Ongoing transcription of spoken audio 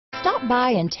Stop by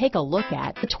and take a look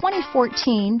at the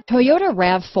 2014 Toyota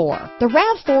RAV4. The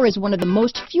RAV4 is one of the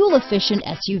most fuel-efficient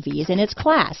SUVs in its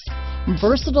class.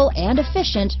 Versatile and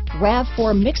efficient,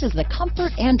 RAV4 mixes the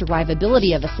comfort and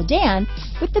drivability of a sedan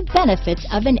with the benefits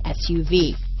of an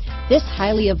SUV. This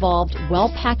highly evolved,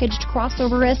 well-packaged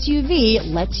crossover SUV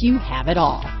lets you have it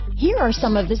all. Here are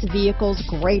some of this vehicle's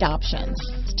great options: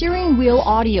 steering wheel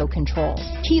audio controls,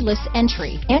 keyless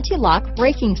entry, anti-lock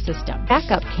braking system,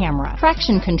 backup camera,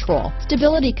 traction control,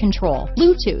 stability control,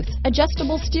 Bluetooth,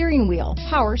 adjustable steering wheel,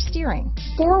 power steering,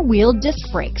 four-wheel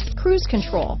disc brakes, cruise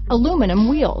control, aluminum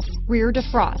wheels, rear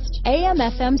defrost,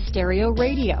 AM/FM stereo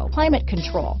radio, climate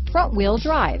control, front-wheel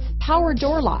drive, power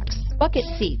door locks, bucket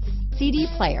seats, CD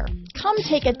player. Come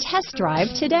take a test drive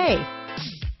today.